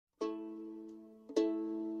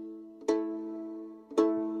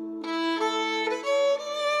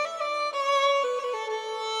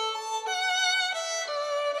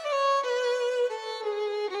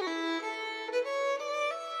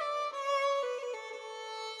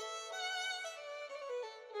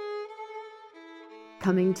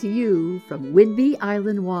Coming to you from Whidbey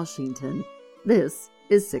Island, Washington, this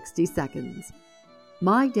is 60 Seconds.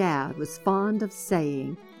 My dad was fond of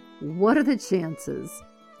saying, "What are the chances?"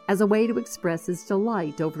 as a way to express his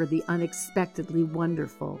delight over the unexpectedly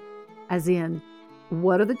wonderful, as in,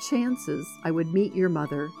 what are the chances I would meet your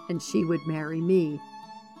mother and she would marry me?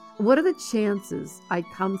 What are the chances I'd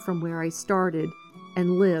come from where I started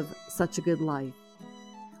and live such a good life?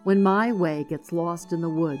 When my way gets lost in the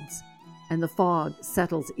woods and the fog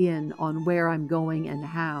settles in on where I'm going and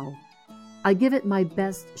how, I give it my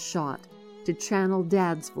best shot to channel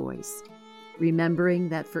Dad's voice, remembering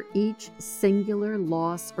that for each singular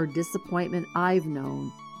loss or disappointment I've known,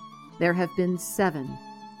 there have been 7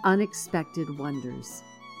 unexpected wonders.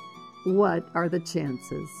 What are the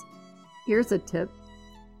chances? Here's a tip.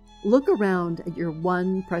 Look around at your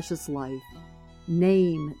one precious life.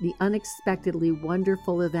 Name the unexpectedly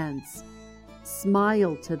wonderful events.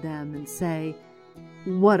 Smile to them and say,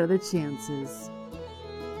 "What are the chances?"